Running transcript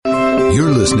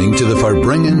You're listening to the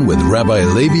Farbrengen with Rabbi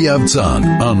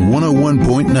Avtzon on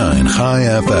 101.9 Chai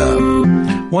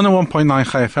FM.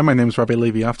 101.9 Chai FM. My name is Rabbi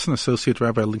Avtzon, Associate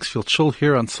Rabbi Linksfield Shul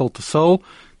here on Soul to Soul.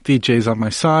 DJ's on my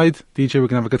side. DJ, we're going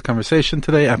to have a good conversation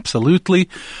today. Absolutely.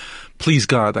 Please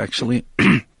God, actually.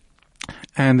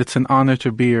 And it's an honor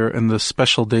to be here in the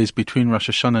special days between Rosh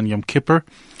Hashanah and Yom Kippur.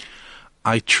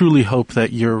 I truly hope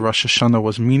that your Rosh Hashanah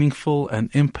was meaningful and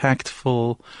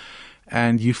impactful,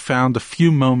 and you found a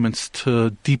few moments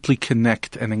to deeply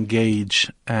connect and engage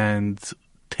and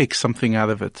take something out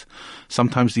of it.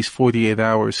 Sometimes these 48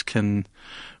 hours can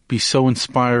be so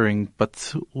inspiring,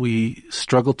 but we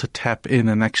struggle to tap in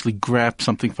and actually grab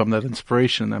something from that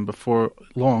inspiration, and before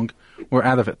long, we're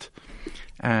out of it.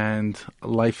 And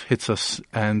life hits us,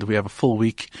 and we have a full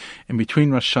week in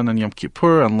between Rosh Hashanah and Yom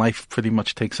Kippur, and life pretty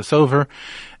much takes us over.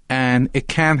 And it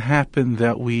can happen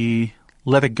that we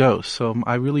let it go. So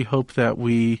I really hope that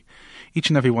we, each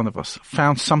and every one of us,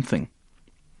 found something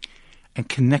and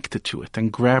connected to it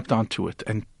and grabbed onto it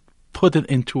and put it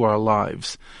into our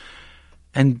lives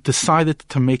and decided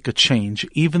to make a change,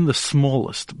 even the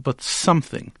smallest, but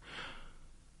something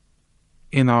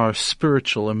in our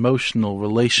spiritual, emotional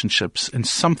relationships, in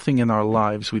something in our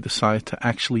lives we decided to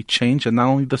actually change, and not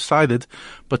only decided,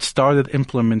 but started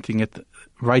implementing it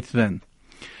right then.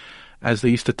 As they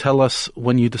used to tell us,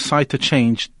 when you decide to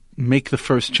change, make the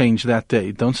first change that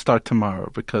day. Don't start tomorrow,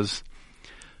 because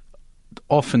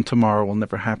often tomorrow will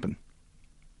never happen.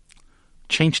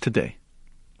 Change today.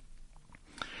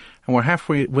 And we're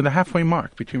the halfway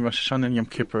mark between Rosh Hashanah and Yom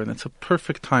Kippur, and it's a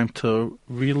perfect time to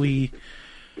really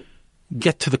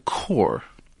get to the core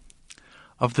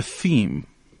of the theme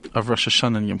of Rosh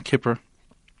Hashanah and Yom Kippur,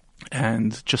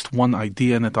 and just one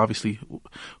idea in it. Obviously,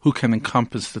 who can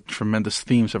encompass the tremendous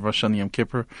themes of Rosh Hashanah and Yom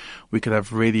Kippur? We could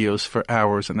have radios for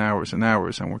hours and hours and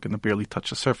hours, and we're going to barely touch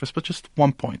the surface, but just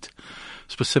one point,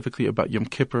 specifically about Yom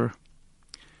Kippur.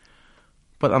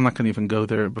 But I'm not going to even go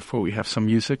there before we have some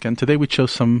music. And today we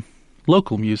chose some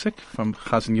local music from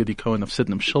Chazan Yudi Cohen of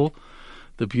Sidnam Shul,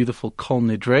 the beautiful Kol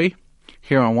Nidrei,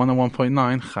 here on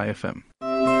 101.9 Chai FM.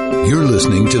 You're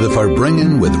listening to the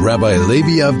Farbrengen with Rabbi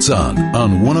Avtzon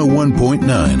on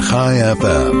 101.9 Chai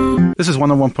FM. This is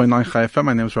 101.9 Chai FM.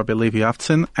 My name is Rabbi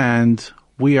Avtzon, and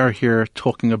we are here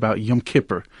talking about Yom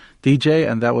Kippur. DJ,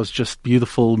 and that was just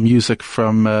beautiful music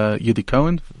from Yudi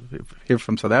Cohen, here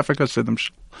from South Africa,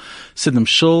 Sidnam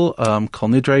Shul, Kol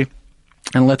Nidrei,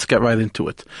 and let's get right into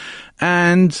it.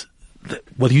 And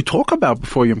what do you talk about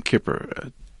before Yom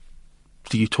Kippur?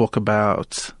 Do you talk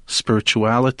about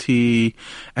spirituality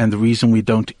and the reason we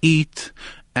don't eat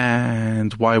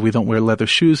and why we don't wear leather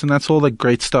shoes? And that's all the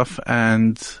great stuff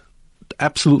and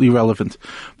absolutely relevant.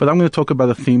 But I'm going to talk about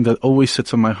a theme that always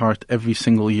sits on my heart every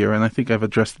single year. And I think I've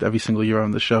addressed it every single year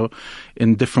on the show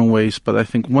in different ways. But I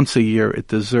think once a year it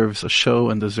deserves a show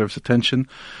and deserves attention.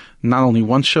 Not only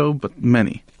one show, but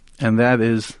many. And that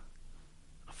is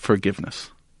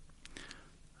forgiveness.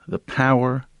 The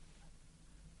power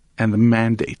and the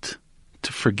mandate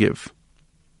to forgive.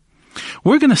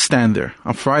 We're going to stand there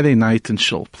on Friday night in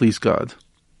Shul, please God.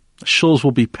 The Shuls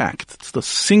will be packed. It's the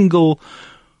single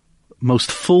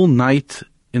most full night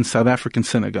in South African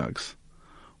synagogues.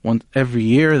 Every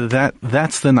year,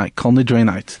 that's the night, Kol Nidrei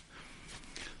night.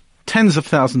 Tens of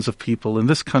thousands of people in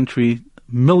this country,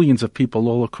 millions of people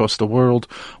all across the world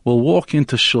will walk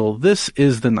into Shul. This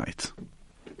is the night.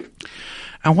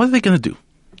 And what are they going to do?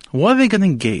 What are they going to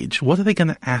engage? What are they going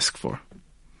to ask for?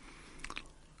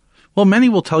 Well, many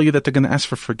will tell you that they're going to ask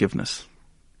for forgiveness.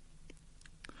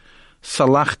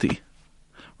 Salachti.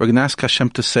 We're going to ask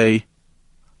Hashem to say,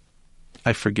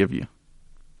 I forgive you.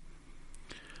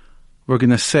 We're going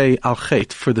to say al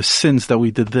chet, for the sins that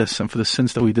we did this and for the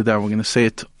sins that we did that. We're going to say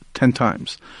it 10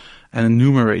 times and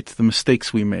enumerate the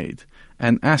mistakes we made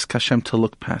and ask Hashem to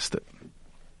look past it.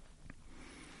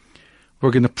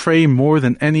 We're going to pray more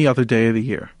than any other day of the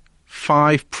year.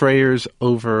 5 prayers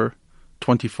over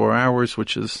 24 hours,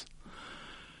 which is,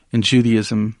 in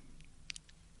Judaism,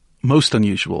 most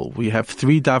unusual. We have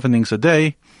 3 davenings a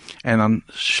day, and on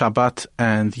Shabbat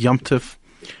and Yom Tov,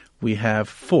 we have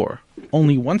 4.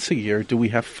 Only once a year do we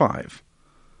have 5.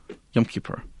 Yom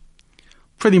Kippur.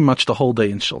 Pretty much the whole day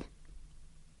in Shul.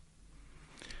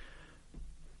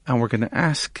 And we're going to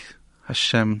ask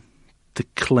Hashem to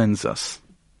cleanse us.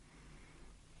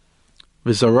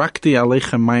 V'zarakti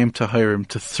aleichem mayim tahirim,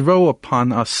 to throw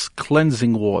upon us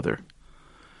cleansing water.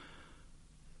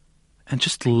 And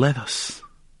just let us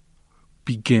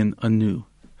begin anew.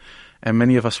 And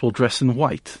many of us will dress in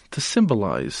white to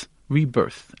symbolize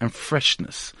rebirth and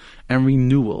freshness and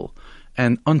renewal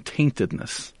and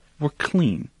untaintedness. We're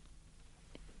clean.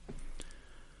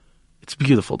 It's a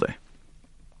beautiful day.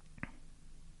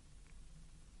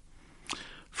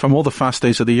 From all the fast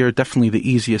days of the year, definitely the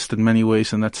easiest in many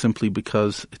ways, and that's simply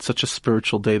because it's such a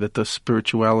spiritual day that the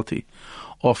spirituality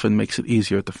often makes it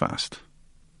easier to fast.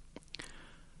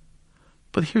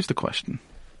 But here's the question.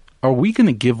 Are we going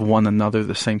to give one another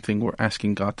the same thing we're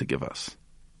asking God to give us?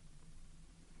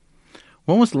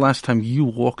 When was the last time you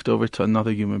walked over to another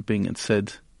human being and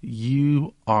said,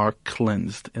 "You are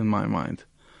cleansed in my mind.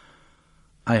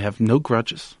 I have no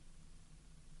grudges.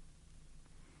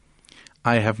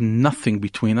 I have nothing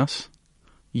between us.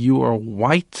 You are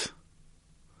white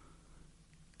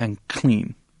and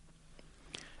clean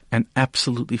and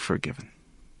absolutely forgiven."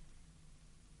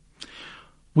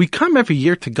 We come every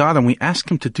year to God and we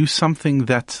ask Him to do something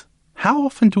that, how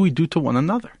often do we do to one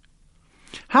another?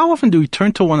 How often do we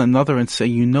turn to one another and say,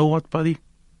 "You know what, buddy?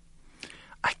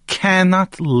 I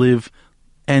cannot live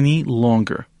any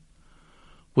longer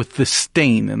with this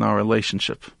stain in our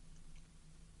relationship.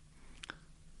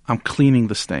 I'm cleaning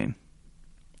the stain.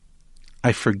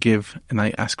 I forgive and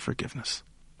I ask forgiveness."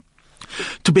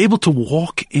 To be able to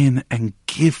walk in and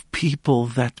give people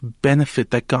that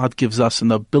benefit that God gives us and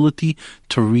the ability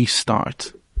to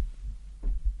restart.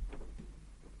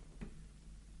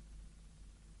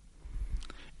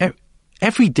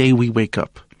 Every day we wake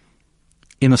up,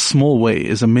 in a small way,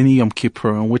 is a mini Yom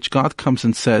Kippur in which God comes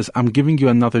and says, "I'm giving you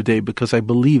another day because I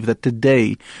believe that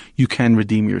today you can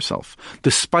redeem yourself.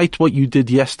 Despite what you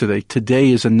did yesterday, today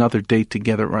is another day to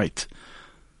get it right."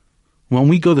 When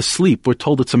we go to sleep, we're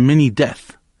told it's a mini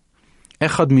death.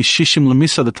 Echad mishishim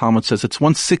lemisa, the Talmud says, it's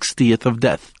 1/60th of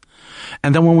death.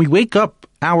 And then when we wake up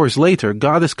hours later,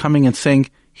 God is coming and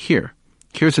saying,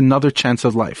 here's another chance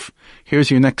of life.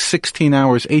 Here's your next 16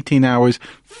 hours, 18 hours,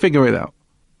 figure it out.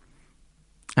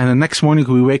 And the next morning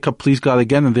we wake up, please God,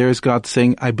 again, and there is God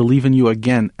saying, "I believe in you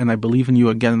again, and I believe in you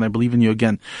again, and I believe in you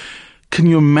again." Can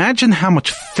you imagine how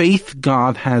much faith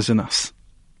God has in us?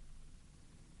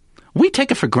 We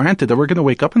take it for granted that we're going to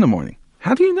wake up in the morning.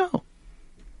 How do you know?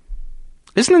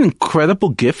 Isn't it an incredible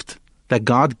gift that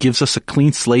God gives us a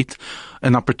clean slate,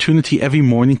 an opportunity every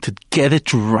morning to get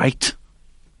it right?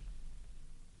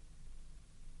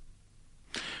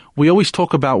 We always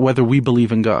talk about whether we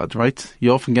believe in God, right?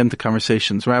 You often get into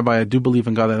conversations, "Rabbi, I do believe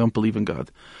in God, I don't believe in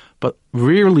God." But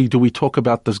rarely do we talk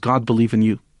about, does God believe in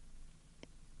you?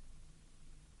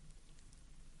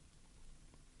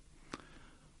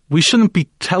 We shouldn't be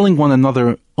telling one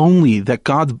another only that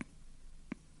God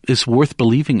is worth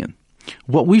believing in.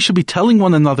 What we should be telling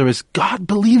one another is, God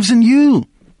believes in you.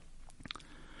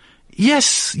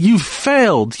 Yes, you've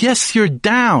failed. Yes, you're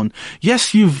down.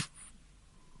 Yes, you've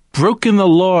broken the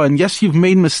law. And yes, you've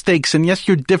made mistakes. And yes,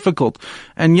 you're difficult.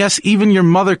 And yes, even your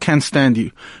mother can't stand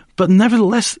you. But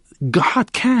nevertheless,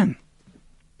 God can.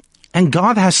 And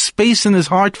God has space in His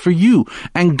heart for you.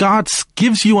 And God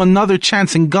gives you another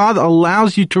chance. And God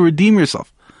allows you to redeem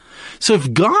yourself. So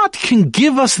if God can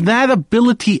give us that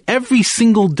ability every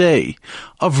single day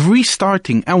of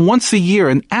restarting, and once a year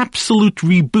an absolute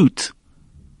reboot,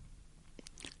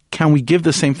 can we give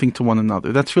the same thing to one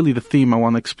another? That's really the theme I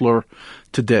want to explore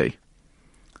today.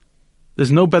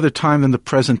 There's no better time than the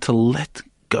present to let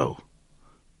go.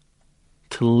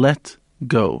 To let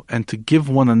go and to give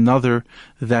one another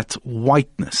that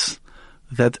whiteness,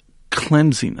 that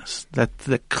cleansiness, that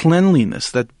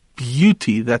cleanliness, that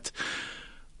beauty, that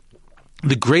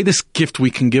the greatest gift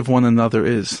we can give one another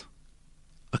is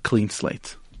a clean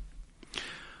slate.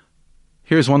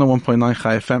 Here's 101.9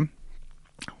 Chai FM.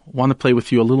 Want to play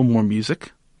with you a little more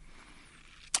music.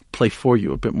 Play for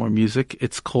you a bit more music.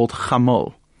 It's called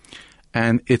Chamol.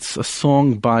 And it's a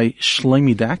song by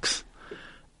Shlomi Dax.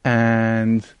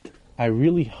 And I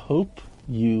really hope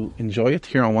you enjoy it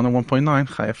here on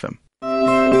 101.9 Chai FM.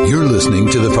 You're listening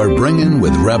to the Farbrengen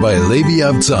with Rabbi Levi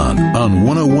Avtzon on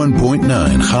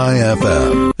 101.9 Chai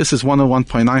FM. This is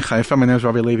 101.9 Chai FM. My name is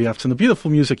Rabbi Levi Avtzon. The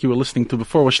beautiful music you were listening to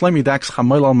before was Shlomi Dax,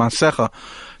 Chamol al Masecha.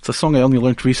 It's a song I only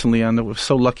learned recently, and we were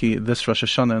so lucky this Rosh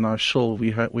Hashanah in our shul.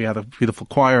 We had a beautiful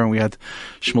choir, and we had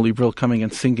Shmuley Brill coming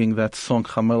and singing that song,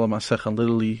 Chamol al Masecha,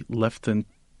 literally left the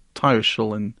entire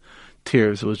shul in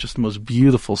tears. It was just the most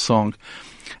beautiful song.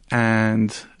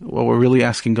 And what we're really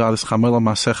asking God is, Chamol al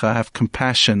Masecha, have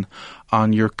compassion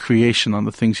on your creation, on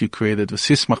the things you created.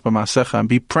 V'sismach b'masecha, and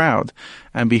be proud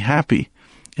and be happy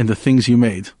in the things you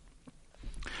made.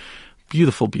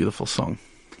 Beautiful, beautiful song.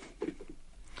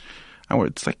 And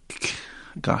it's like,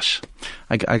 gosh,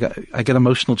 I get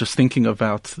emotional just thinking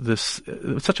about this.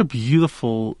 It's such a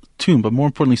beautiful tune, but more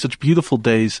importantly, such beautiful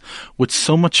days with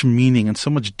so much meaning and so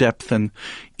much depth. And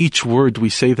each word we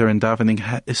say there in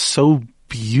davening is so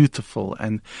beautiful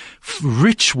and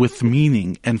rich with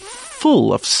meaning and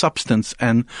full of substance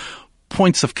and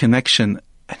points of connection.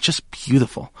 and just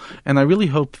beautiful. And I really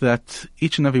hope that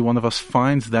each and every one of us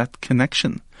finds that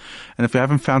connection. And if you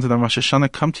haven't found it on Rosh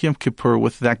Hashanah, come to Yom Kippur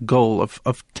with that goal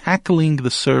of tackling the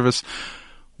service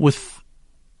with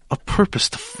a purpose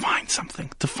to find something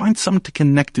to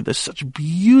connect to. There's such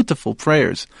beautiful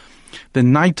prayers. The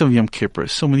night of Yom Kippur,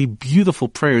 so many beautiful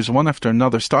prayers, one after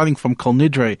another, starting from Kol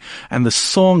Nidre, and the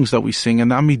songs that we sing,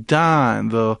 and Amidah, and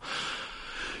the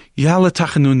Yala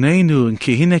Tachanunenu, and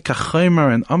Kehine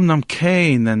Kachomer, and Amnam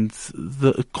Kain, and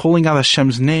the calling out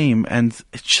Hashem's name, and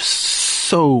it's just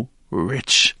so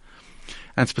rich.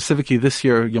 And specifically this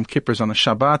year, Yom Kippur is on a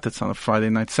Shabbat, it's on a Friday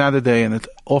night, Saturday, and it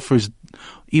offers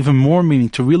even more meaning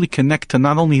to really connect to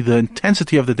not only the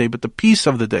intensity of the day, but the peace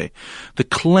of the day, the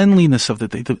cleanliness of the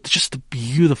day, just the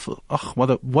beautiful,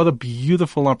 what a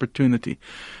beautiful opportunity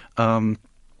to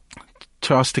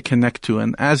us to connect to.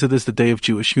 And as it is the day of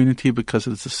Jewish unity, because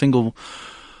it's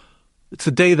it's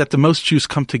a day that the most Jews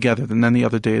come together than any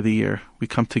other day of the year. We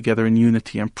come together in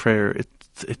unity and prayer.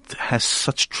 It has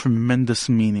such tremendous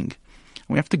meaning.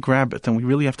 We have to grab it, and we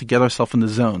really have to get ourselves in the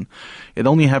zone. It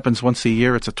only happens once a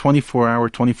year. It's a 24-hour,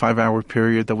 25-hour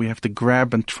period that we have to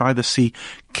grab and try to see,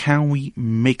 can we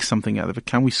make something out of it?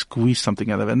 Can we squeeze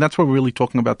something out of it? And that's what we're really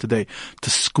talking about today, to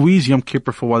squeeze Yom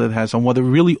Kippur for what it has, and what it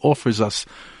really offers us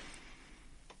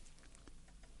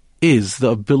is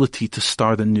the ability to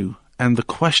start anew. And the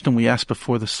question we asked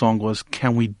before the song was,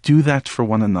 can we do that for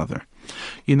one another?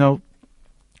 You know,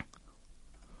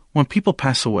 when people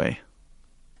pass away,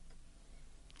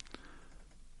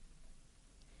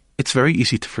 it's very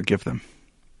easy to forgive them.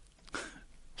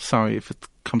 Sorry if it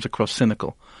comes across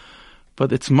cynical,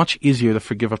 but it's much easier to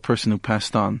forgive a person who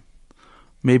passed on.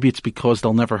 Maybe it's because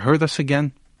they'll never hurt us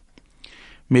again.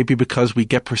 Maybe because we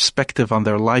get perspective on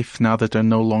their life now that they're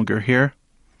no longer here.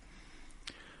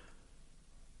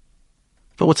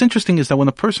 But what's interesting is that when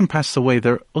a person passes away,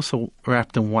 they're also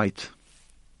wrapped in white.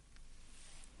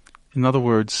 In other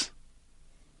words,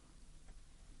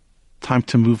 time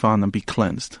to move on and be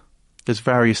cleansed. There's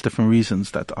various different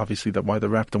reasons that why they're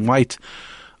wrapped in white,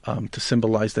 to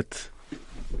symbolize that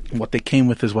what they came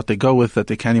with is what they go with, that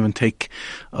they can't even take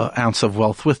an ounce of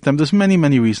wealth with them. There's many,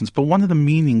 many reasons. But one of the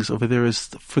meanings over there is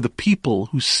for the people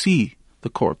who see the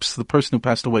corpse, the person who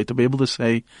passed away, to be able to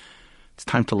say, it's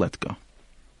time to let go.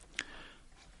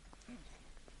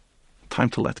 Time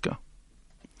to let go.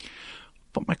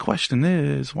 But my question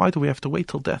is, why do we have to wait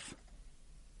till death?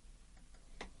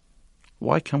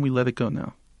 Why can't we let it go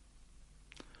now?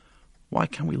 Why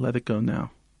can't we let it go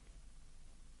now?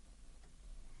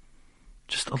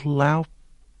 Just allow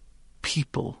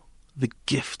people the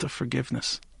gift of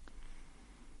forgiveness.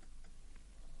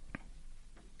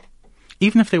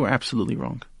 Even if they were absolutely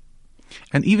wrong.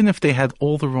 And even if they had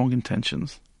all the wrong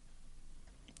intentions.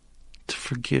 To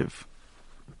forgive.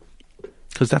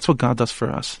 Because that's what God does for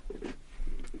us.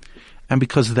 And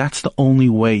because that's the only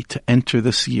way to enter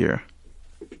this year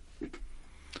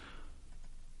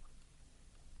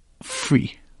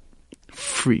free.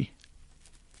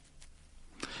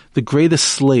 The greatest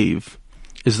slave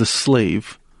is the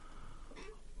slave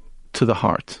to the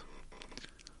heart.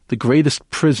 The greatest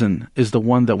prison is the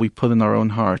one that we put in our own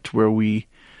heart, where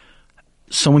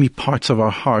so many parts of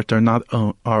our heart are not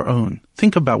our own.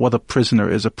 Think about what a prisoner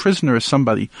is. A prisoner is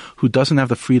somebody who doesn't have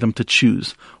the freedom to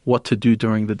choose what to do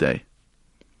during the day.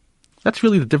 That's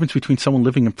really the difference between someone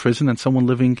living in prison and someone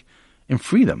living in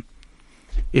freedom.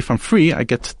 If I'm free, I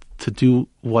get to do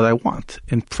what I want.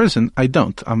 In prison, I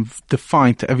don't. I'm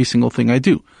defined to every single thing I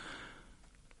do.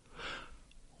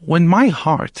 When my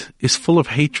heart is full of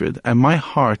hatred, and my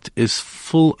heart is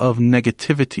full of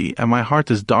negativity, and my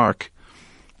heart is dark,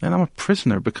 then I'm a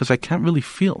prisoner, because I can't really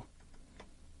feel.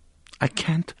 I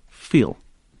can't feel.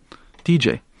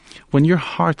 DJ, when your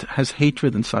heart has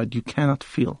hatred inside, you cannot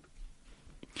feel.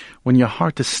 When your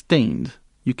heart is stained,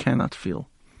 you cannot feel.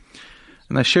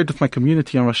 And I shared with my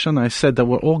community on Rosh Hashanah, I said that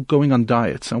we're all going on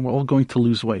diets and we're all going to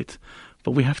lose weight.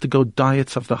 But we have to go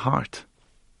diets of the heart.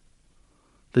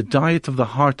 The diet of the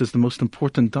heart is the most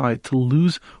important diet, to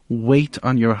lose weight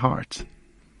on your heart.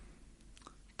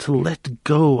 To let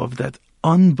go of that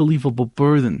unbelievable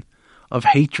burden of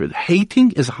hatred.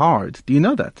 Hating is hard. Do you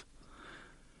know that?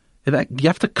 You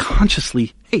have to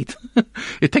consciously hate.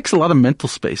 It takes a lot of mental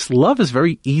space. Love is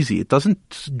very easy. It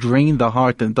doesn't drain the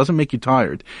heart and it doesn't make you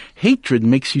tired. Hatred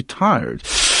makes you tired.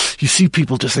 You see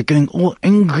people just like getting all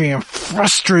angry and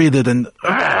frustrated, and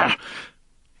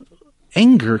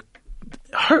anger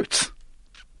hurts.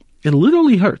 It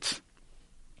literally hurts.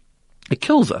 It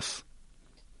kills us.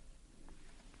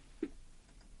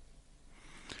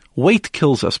 Weight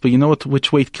kills us, but you know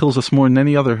which weight kills us more than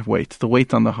any other weight? The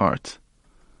weight on the heart.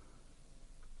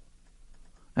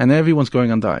 And everyone's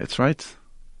going on diets, right?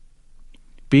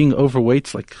 Being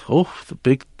overweight's like,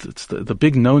 it's the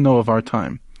big no-no of our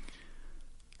time.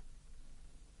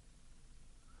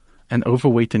 And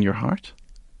overweight in your heart?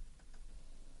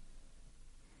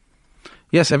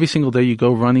 Yes, every single day you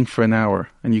go running for an hour,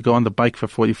 and you go on the bike for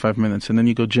 45 minutes, and then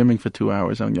you go gymming for 2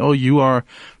 hours, and you are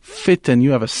fit, and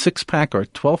you have a 6-pack or a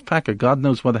 12-pack, or God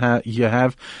knows what you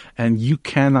have, and you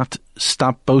cannot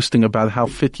stop boasting about how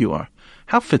fit you are.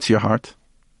 How fit's your heart?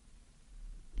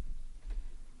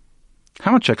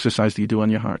 How much exercise do you do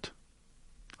on your heart?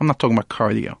 I'm not talking about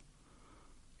cardio. I'm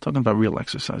talking about real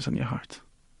exercise on your heart.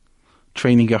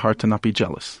 Training your heart to not be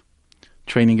jealous.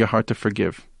 Training your heart to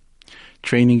forgive.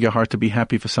 Training your heart to be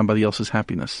happy for somebody else's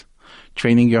happiness.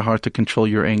 Training your heart to control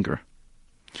your anger.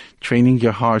 Training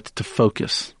your heart to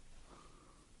focus.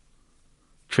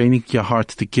 Training your heart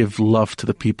to give love to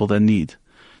the people that need.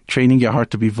 Training your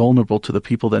heart to be vulnerable to the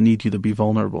people that need you to be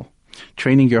vulnerable.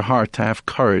 Training your heart to have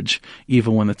courage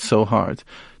even when it's so hard.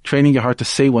 Training your heart to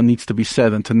say what needs to be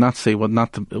said and to not say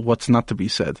what's not to be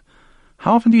said.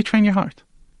 How often do you train your heart?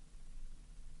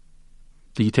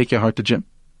 Do you take your heart to gym?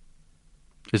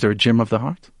 Is there a gym of the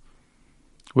heart?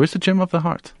 Where's the gym of the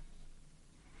heart?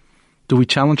 Do we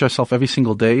challenge ourselves every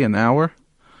single day, an hour,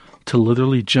 to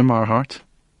literally gym our heart?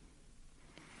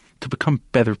 To become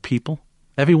better people?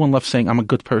 Everyone loves saying, I'm a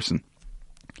good person.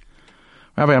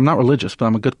 Rabbi, I'm not religious, but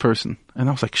I'm a good person. And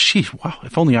I was like, sheesh, wow,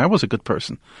 if only I was a good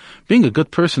person. Being a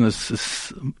good person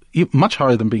is much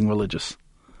harder than being religious.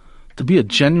 To be a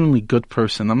genuinely good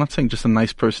person, I'm not saying just a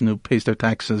nice person who pays their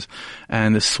taxes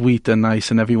and is sweet and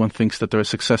nice and everyone thinks that they're a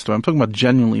success story. I'm talking about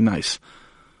genuinely nice.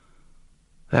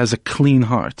 That has a clean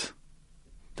heart.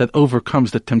 That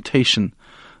overcomes the temptation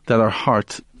that our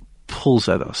heart pulls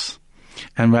at us.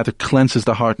 And rather cleanses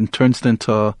the heart and turns it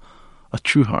into a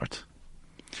true heart.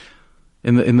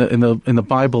 In the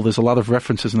Bible, there's a lot of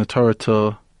references in the Torah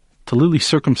to literally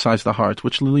circumcise the heart,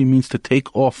 which literally means to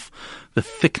take off the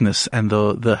thickness and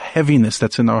the heaviness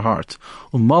that's in our heart.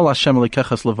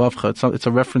 It's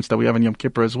a reference that we have in Yom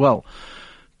Kippur as well.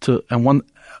 And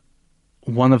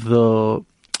one of the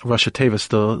Rosh Tevos,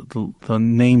 the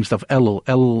names of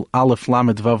Elul, Aleph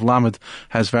Lamed, Vav Lamed,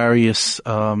 has various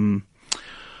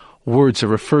words it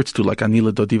refers to, like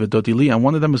Anila Dodi Dodili, and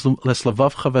one of them is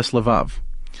Leslavavcha Veslavav.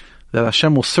 That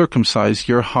Hashem will circumcise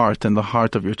your heart and the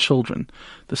heart of your children.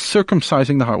 The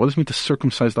circumcising the heart. What does it mean to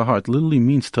circumcise the heart? Literally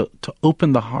means to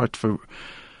open the heart for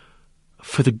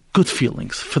the good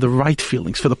feelings, for the right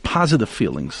feelings, for the positive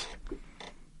feelings.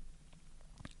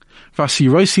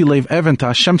 Vasiroisi leiv eventa.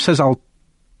 Hashem says, I'll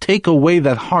take away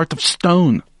that heart of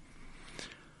stone.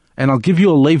 And I'll give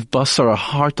you a leiv basar, a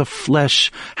heart of flesh.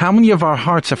 How many of our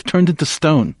hearts have turned into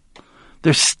stone?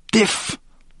 They're stiff.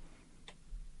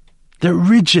 They're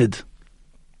rigid.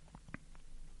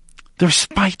 They're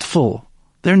spiteful.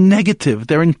 They're negative.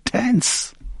 They're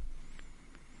intense.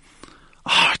 A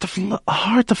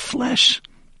heart of flesh.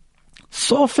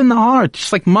 Soften the heart,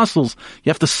 just like muscles. You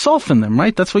have to soften them,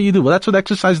 right? That's what you do. Well, that's what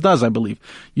exercise does, I believe.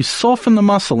 You soften the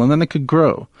muscle and then it could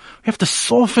grow. We have to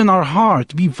soften our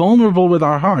heart, be vulnerable with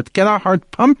our heart, get our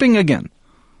heart pumping again.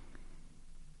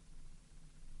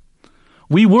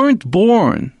 We weren't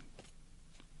born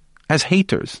as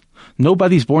haters.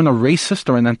 Nobody's born a racist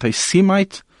or an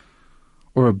anti-Semite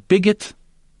or a bigot.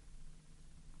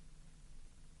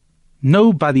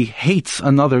 Nobody hates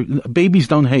another. Babies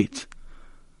don't hate.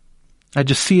 I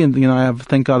just see, and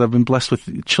thank God I've been blessed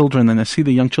with children, and I see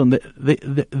the young children,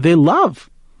 they love.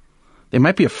 They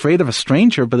might be afraid of a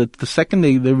stranger, but the second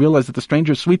they realize that the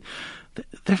stranger is sweet,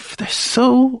 they're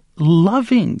so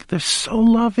loving. They're so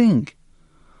loving.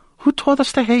 Who taught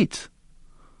us to hate?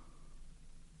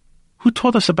 Who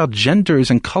taught us about genders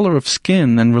and color of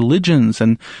skin and religions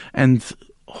and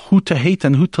who to hate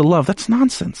and who to love? That's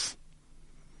nonsense.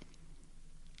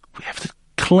 We have to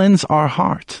cleanse our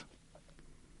heart.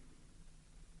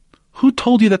 Who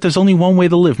told you that there's only one way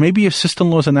to live? Maybe your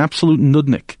sister-in-law is an absolute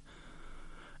nudnik.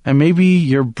 And maybe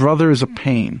your brother is a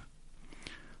pain.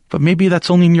 But maybe that's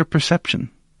only in your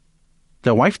perception.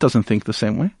 Their wife doesn't think the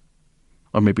same way.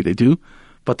 Or maybe they do.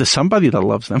 But there's somebody that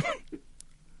loves them.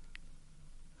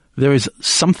 There is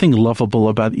something lovable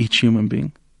about each human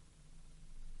being.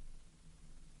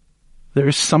 There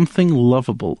is something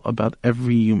lovable about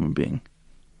every human being.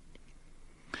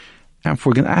 And if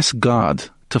we're going to ask God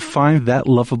to find that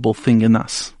lovable thing in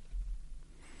us,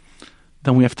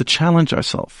 then we have to challenge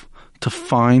ourselves to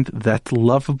find that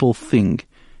lovable thing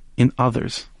in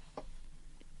others.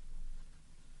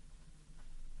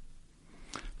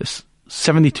 There's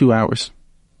 72 hours.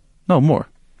 No, more.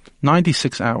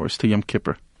 96 hours to Yom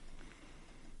Kippur.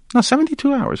 No,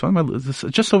 72 hours. What am I? This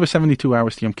is just over 72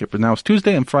 hours to Yom Kippur. Now it's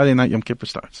Tuesday and Friday night Yom Kippur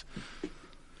starts.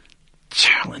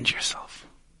 Challenge yourself.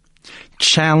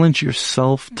 Challenge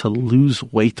yourself to lose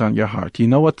weight on your heart. You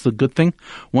know what's the good thing?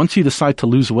 Once you decide to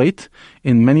lose weight,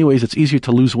 in many ways it's easier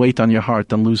to lose weight on your heart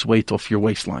than lose weight off your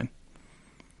waistline.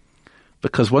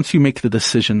 Because once you make the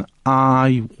decision,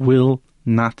 I will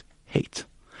not hate.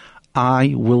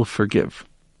 I will forgive.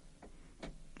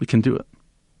 We can do it.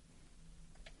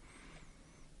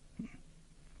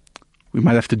 We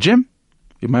might have to gym.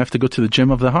 We might have to go to the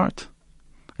gym of the heart.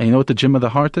 And you know what the gym of the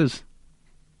heart is?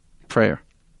 Prayer.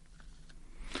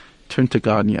 Turn to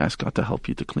God and you ask God to help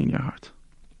you to clean your heart.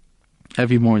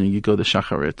 Every morning you go to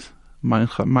Shacharit,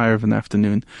 Ma'ariv in the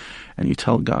afternoon, and you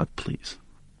tell God, please.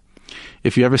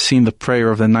 If you ever seen the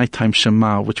prayer of the nighttime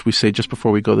Shema, which we say just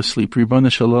before we go to sleep, Ribbon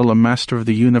Shalom, Master of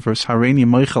the Universe, Hareini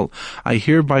Moichel, I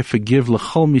hereby forgive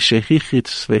l'chol mi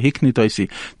shechichitz vehiknitoisi,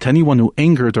 to anyone who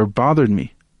angered or bothered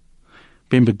me.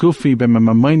 Ben begufi, ben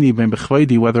mamaini, ben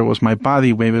bechweidi, whether it was my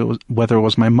body, whether it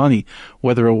was my money,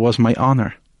 whether it was my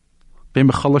honor. Ben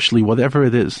bechalashli, whatever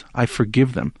it is, I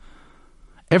forgive them.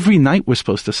 Every night we're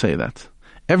supposed to say that.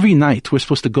 Every night we're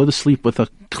supposed to go to sleep with a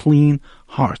clean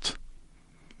heart.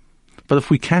 But if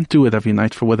we can't do it every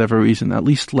night for whatever reason, at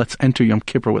least let's enter Yom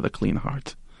Kippur with a clean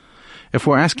heart. If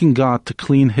we're asking God to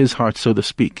clean his heart, so to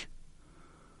speak,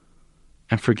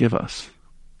 and forgive us,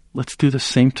 let's do the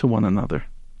same to one another.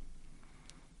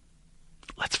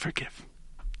 Let's forgive.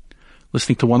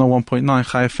 Listening to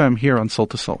 101.9 Chai FM here on Soul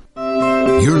to Soul.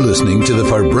 You're listening to the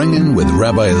Farbrengen with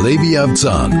Rabbi Levi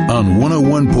Avtzon on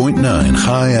 101.9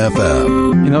 Chai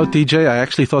FM. You know, DJ, I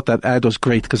actually thought that ad was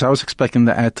great because I was expecting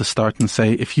the ad to start and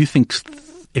say, if you think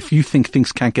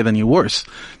things can't get any worse,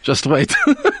 just wait.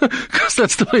 Because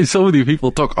that's the way so many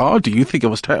people talk. Oh, do you think it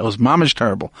was terrible? It was mamish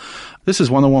terrible. This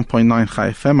is 101.9 Chai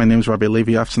FM. My name is Rabbi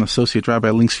Levi Avtzon, Associate Rabbi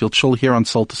Linksfield Shul here on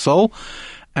Soul to Soul.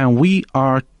 And we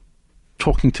are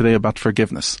talking today about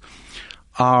forgiveness.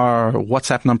 Our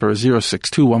WhatsApp number is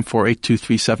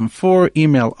 06214823374.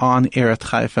 Email on air at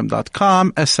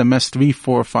chaifm.com. SMS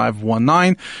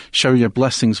 34519. Share your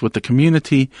blessings with the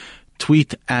community.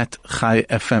 Tweet at Chai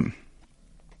FM.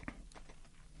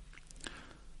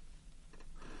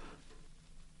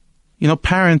 You know,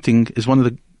 parenting is one of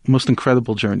the most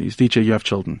incredible journeys. DJ, you have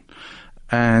children.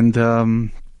 And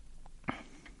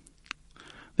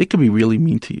they can be really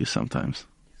mean to you sometimes.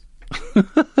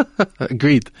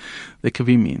 Agreed. They can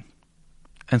be mean.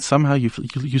 And somehow you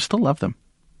still love them.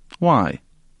 Why?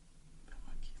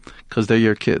 Because they're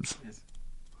your kids.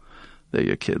 They're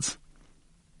your kids.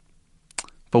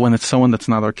 But when it's someone that's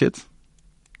not our kids?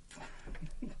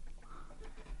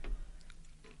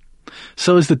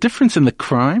 So is the difference in the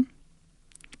crime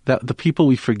that the people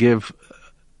we forgive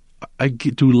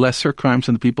do lesser crimes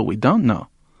than the people we don't know?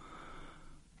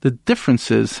 The difference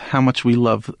is how much we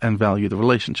love and value the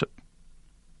relationship.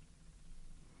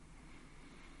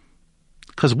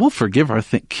 Because we'll forgive our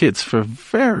kids for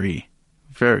very,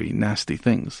 very nasty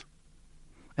things.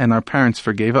 And our parents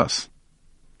forgave us.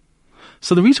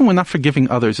 So the reason we're not forgiving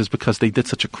others is because they did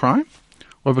such a crime,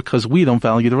 or because we don't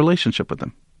value the relationship with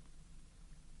them?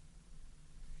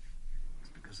 It's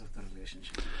because of the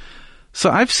relationship.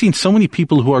 So I've seen so many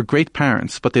people who are great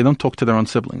parents, but they don't talk to their own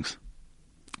siblings.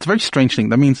 It's a very strange thing.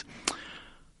 That means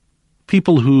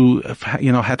people who,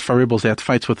 had faribbles, they had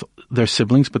fights with their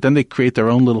siblings, but then they create their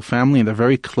own little family and they're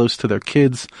very close to their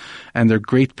kids and they're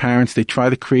great parents. They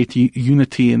try to create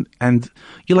unity and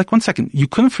you're like, 1 second, you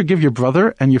couldn't forgive your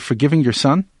brother and you're forgiving your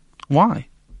son? Why?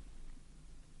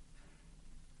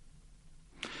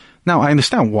 Now, I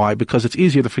understand why, because it's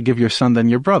easier to forgive your son than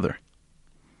your brother.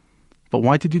 But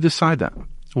why did you decide that?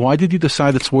 Why did you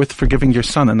decide it's worth forgiving your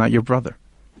son and not your brother?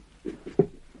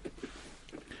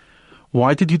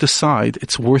 Why did you decide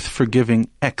it's worth forgiving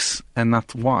X and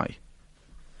not Y?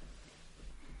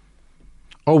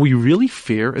 Are we really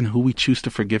fair in who we choose to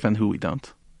forgive and who we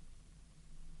don't?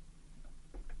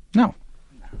 No.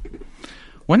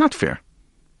 We're not fair.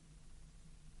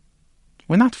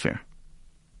 We're not fair.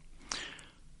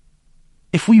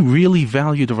 If we really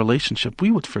value the relationship,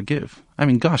 we would forgive. I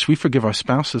mean, gosh, we forgive our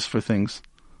spouses for things.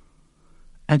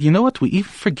 And you know what? We even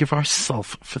forgive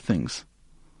ourselves for things.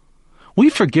 We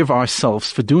forgive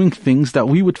ourselves for doing things that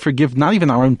we would forgive not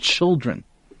even our own children.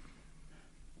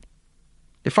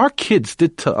 If our kids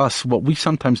did to us what we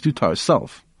sometimes do to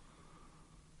ourselves,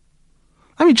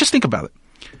 I mean, just think about it.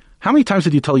 How many times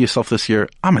did you tell yourself this year,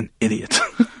 I'm an idiot?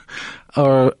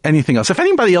 Or anything else? If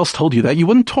anybody else told you that, you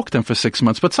wouldn't talk to them for 6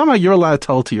 months, but somehow you're allowed to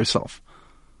tell it to yourself.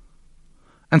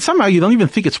 And somehow you don't even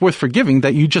think it's worth forgiving,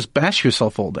 that you just bash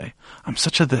yourself all day. I'm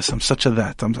such a this, I'm such a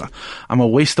that, I'm a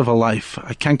waste of a life.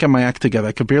 I can't get my act together.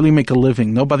 I could barely make a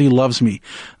living. Nobody loves me.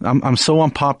 I'm so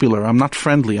unpopular. I'm not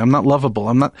friendly. I'm not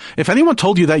lovable. If anyone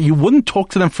told you that, you wouldn't talk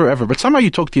to them forever, but somehow you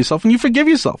talk to yourself and you forgive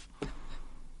yourself.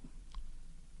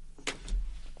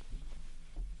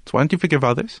 So why don't you forgive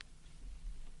others?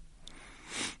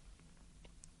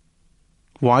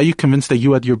 Why are you convinced that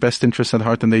you had your best interests at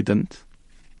heart and they didn't?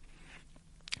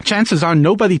 Chances are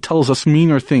nobody tells us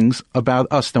meaner things about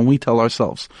us than we tell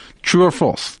ourselves. True or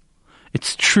false?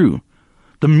 It's true.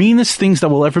 The meanest things that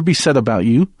will ever be said about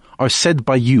you are said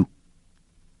by you.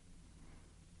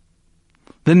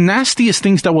 The nastiest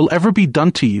things that will ever be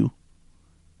done to you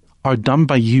are done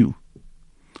by you.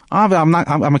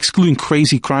 I'm excluding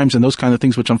crazy crimes and those kind of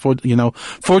things, which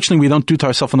fortunately we don't do to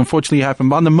ourselves, and unfortunately happen.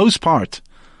 But on the most part,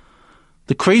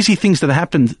 the crazy things that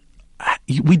happened,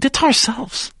 we did to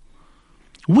ourselves.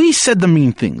 We said the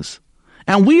mean things,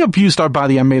 and we abused our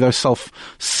body and made ourselves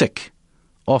sick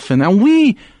often, and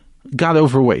we got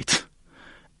overweight,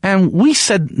 and we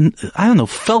said,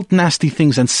 felt nasty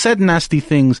things and said nasty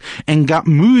things and got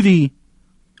moody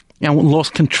and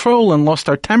lost control and lost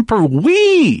our temper.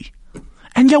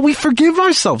 And yet we forgive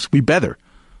ourselves. We better.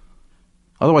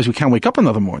 Otherwise we can't wake up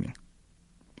another morning.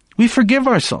 We forgive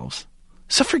ourselves.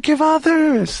 So forgive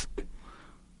others.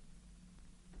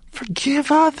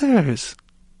 Forgive others.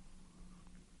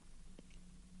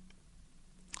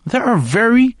 There are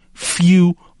very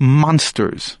few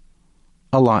monsters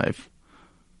alive.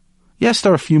 Yes,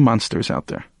 there are a few monsters out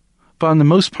there. But on the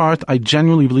most part, I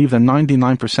genuinely believe that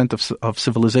 99% of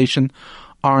civilization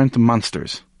aren't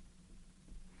monsters.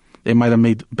 They might have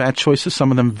made bad choices,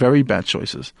 some of them very bad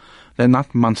choices. They're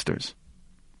not monsters.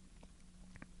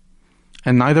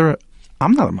 And I'm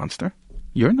not a monster.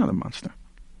 You're not a monster.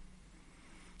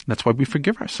 That's why we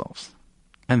forgive ourselves.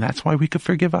 And that's why we could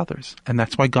forgive others. And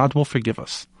that's why God will forgive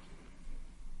us.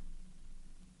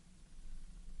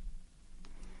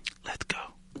 Let go.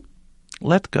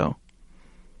 Let go.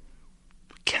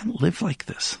 We can't live like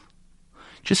this.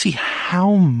 Just see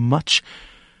how much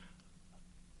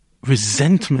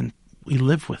resentment we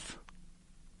live with.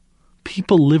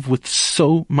 People live with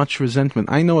so much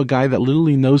resentment. I know a guy that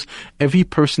literally knows every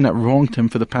person that wronged him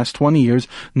for the past 20 years,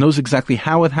 knows exactly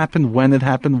how it happened, when it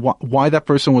happened, why that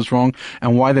person was wrong,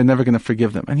 and why they're never going to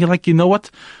forgive them. And you're like, you know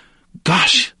what?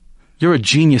 Gosh, you're a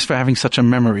genius for having such a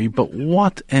memory, but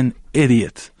what an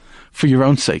idiot for your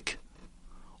own sake.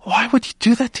 Why would you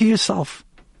do that to yourself?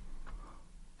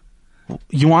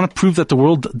 You want to prove that the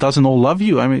world doesn't all love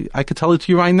you? I mean, I could tell it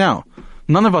to you right now.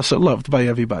 None of us are loved by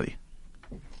everybody.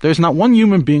 There's not one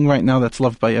human being right now that's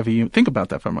loved by every human. Think about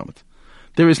that for a moment.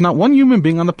 There is not one human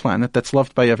being on the planet that's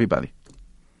loved by everybody.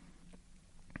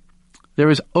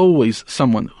 There is always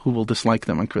someone who will dislike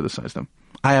them and criticize them.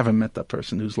 I haven't met that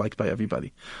person who's liked by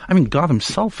everybody. I mean, God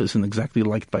himself isn't exactly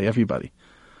liked by everybody.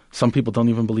 Some people don't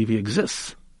even believe he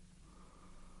exists.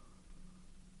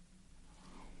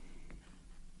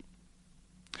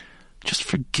 Just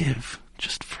forgive.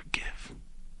 Just forgive.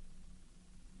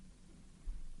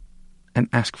 And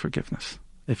ask forgiveness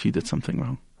if you did something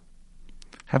wrong.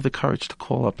 Have the courage to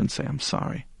call up and say, I'm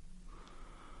sorry.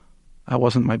 I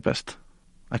wasn't my best.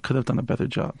 I could have done a better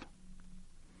job.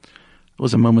 It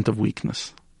was a moment of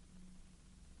weakness.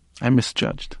 I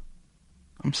misjudged.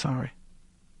 I'm sorry.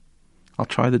 I'll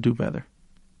try to do better.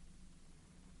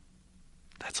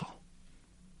 That's all.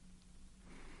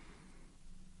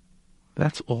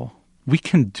 That's all. We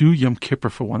can do Yom Kippur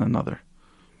for one another.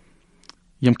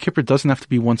 Yom Kippur doesn't have to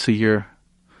be once a year.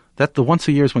 The once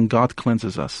a year is when God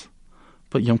cleanses us.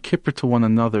 But Yom Kippur to one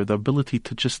another, the ability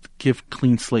to just give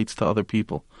clean slates to other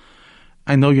people.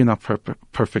 I know you're not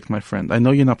perfect, my friend. I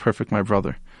know you're not perfect, my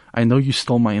brother. I know you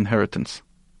stole my inheritance.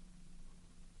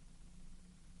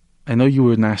 I know you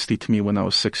were nasty to me when I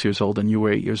was 6 years old and you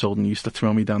were 8 years old and you used to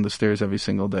throw me down the stairs every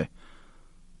single day.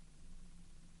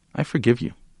 I forgive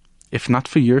you. If not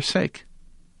for your sake,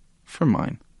 for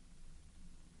mine.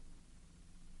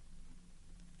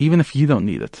 Even if you don't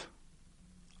need it,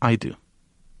 I do.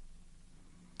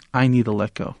 I need to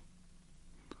let go.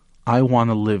 I want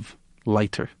to live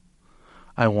lighter.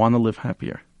 I want to live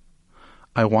happier.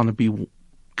 I want to be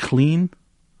clean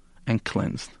and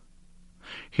cleansed.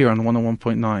 Here on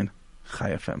 101.9 Chai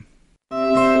FM.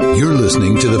 You're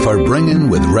listening to the Farbrengen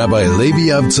with Rabbi Levi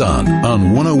Avtzon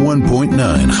on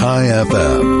 101.9 Chai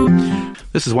FM.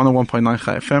 This is 101.9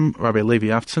 Chai FM, Rabbi Levi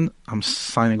Avtzon. I'm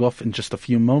signing off in just a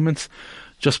few moments.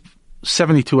 Just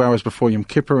 72 hours before Yom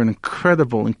Kippur, an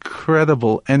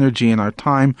incredible energy in our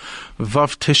time.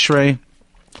 Vav Tishrei,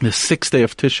 the 6th day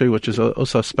of Tishrei, which is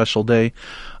also a special day.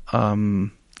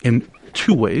 in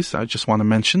two ways I just want to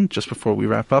mention just before we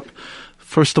wrap up.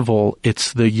 First of all,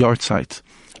 it's the yahrzeit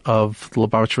of the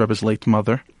Lubavitcher Rebbe's late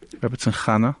mother, Rabbi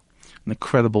Avtzon, an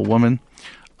incredible woman,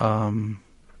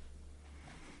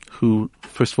 who,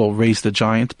 first of all, raised a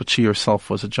giant, but she herself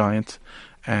was a giant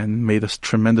and made a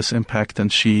tremendous impact,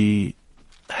 and she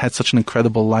had such an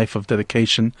incredible life of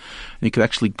dedication. And you could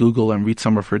actually Google and read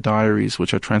some of her diaries,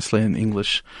 which are translated in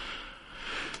English,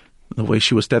 the way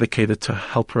she was dedicated to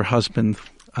help her husband,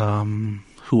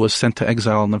 who was sent to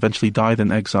exile and eventually died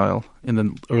in exile in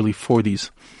the early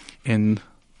 40s in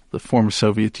the former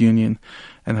Soviet Union,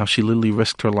 and how she literally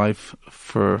risked her life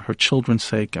for her children's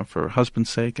sake and for her husband's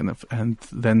sake, and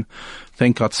then,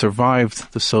 thank God,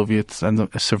 survived the Soviets and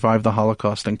survived the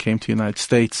Holocaust and came to the United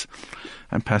States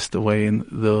and passed away in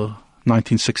the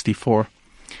 1964.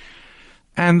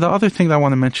 And the other thing that I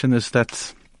want to mention is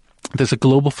that there's a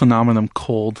global phenomenon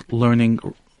called learning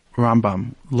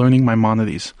Rambam, learning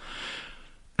Maimonides.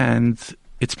 And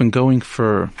it's been going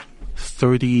for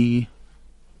 33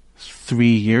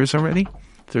 years already,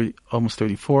 almost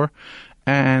 34.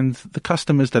 And the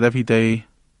custom is that every day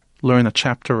learn a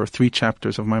chapter or 3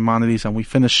 chapters of Maimonides, and we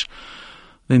finish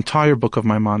the entire book of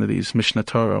Maimonides, Mishnah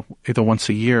Torah, either once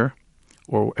a year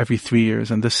or every 3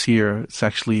 years. And this year, it's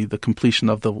actually the completion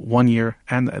of the 1 year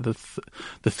and the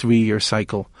 3-year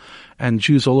cycle. And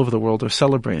Jews all over the world are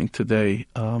celebrating today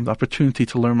the opportunity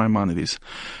to learn Maimonides.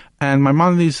 And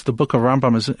Maimonides, the book of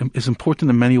Rambam, is important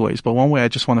in many ways, but one way I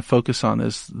just want to focus on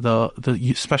is the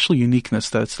special uniqueness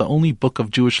that it's the only book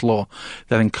of Jewish law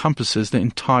that encompasses the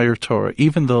entire Torah,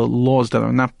 even the laws that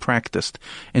are not practiced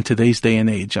in today's day and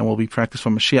age and will be practiced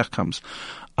when Mashiach comes.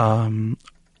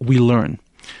 We learn.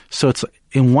 So it's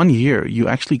in 1 year, you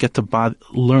actually get to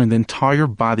learn the entire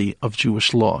body of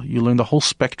Jewish law. You learn the whole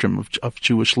spectrum of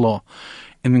Jewish law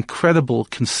in incredible,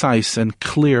 concise, and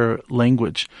clear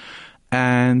language.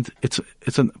 And it's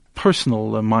a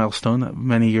personal milestone.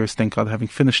 Many years, thank God, having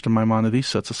finished the Maimonides,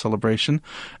 so it's a celebration.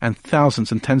 And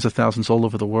thousands and tens of thousands all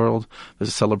over the world. There's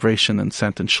a celebration in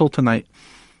Sant and Shul tonight.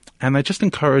 And I just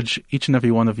encourage each and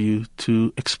every one of you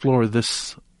to explore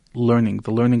this learning,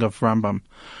 the learning of Rambam.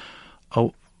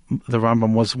 The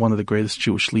Rambam was one of the greatest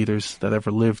Jewish leaders that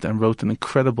ever lived and wrote an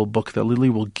incredible book that literally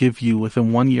will give you,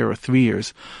 within 1 year or 3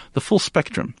 years, the full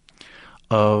spectrum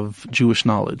of Jewish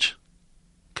knowledge.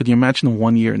 Could you imagine in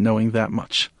 1 year knowing that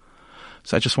much?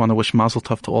 So I just want to wish Mazel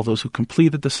Tov to all those who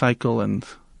completed the cycle, and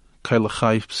Kol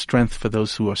Chai, strength for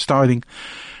those who are starting.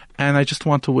 And I just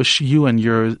want to wish you and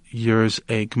yours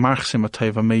a Gmar Chesima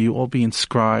Tova. May you all be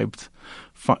inscribed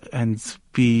and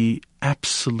be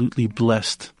absolutely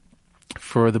blessed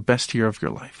for the best year of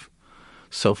your life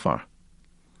so far.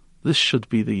 This should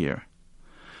be the year.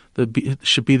 It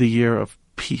should be the year of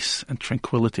peace and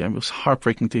tranquility. I mean, it was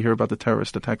heartbreaking to hear about the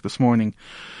terrorist attack this morning.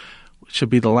 It should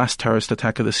be the last terrorist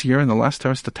attack of this year and the last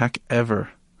terrorist attack ever.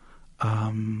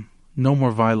 No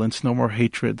more violence, no more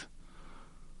hatred.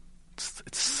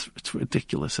 It's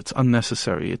ridiculous. It's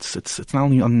unnecessary. It's not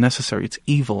only unnecessary, it's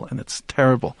evil and it's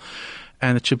terrible.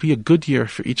 And it should be a good year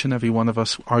for each and every one of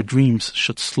us. Our dreams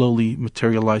should slowly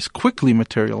materialize, quickly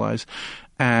materialize.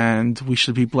 And we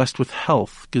should be blessed with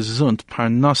health, gesund,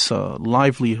 parnasa,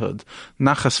 livelihood,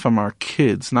 nachas from our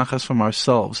kids, nachas from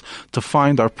ourselves, to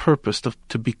find our purpose,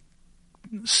 to be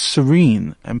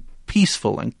serene and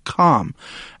peaceful and calm,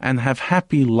 and have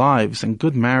happy lives and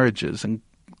good marriages and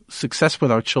success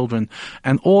with our children,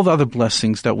 and all the other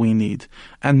blessings that we need.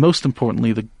 And most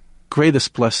importantly, the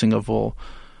greatest blessing of all,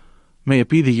 may it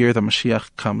be the year that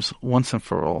Mashiach comes once and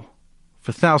for all.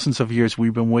 For thousands of years,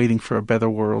 we've been waiting for a better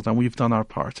world, and we've done our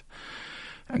part.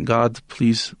 And God,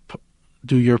 please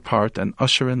do your part and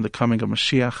usher in the coming of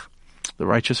Mashiach, the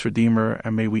righteous Redeemer,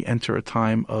 and may we enter a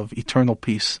time of eternal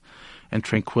peace and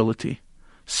tranquility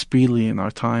speedily in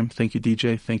our time. Thank you,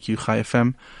 DJ. Thank you, Chai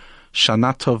FM.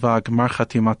 Shana Tova, Gmar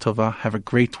Chatima Tova. Have a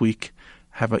great week.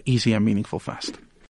 Have an easy and meaningful fast.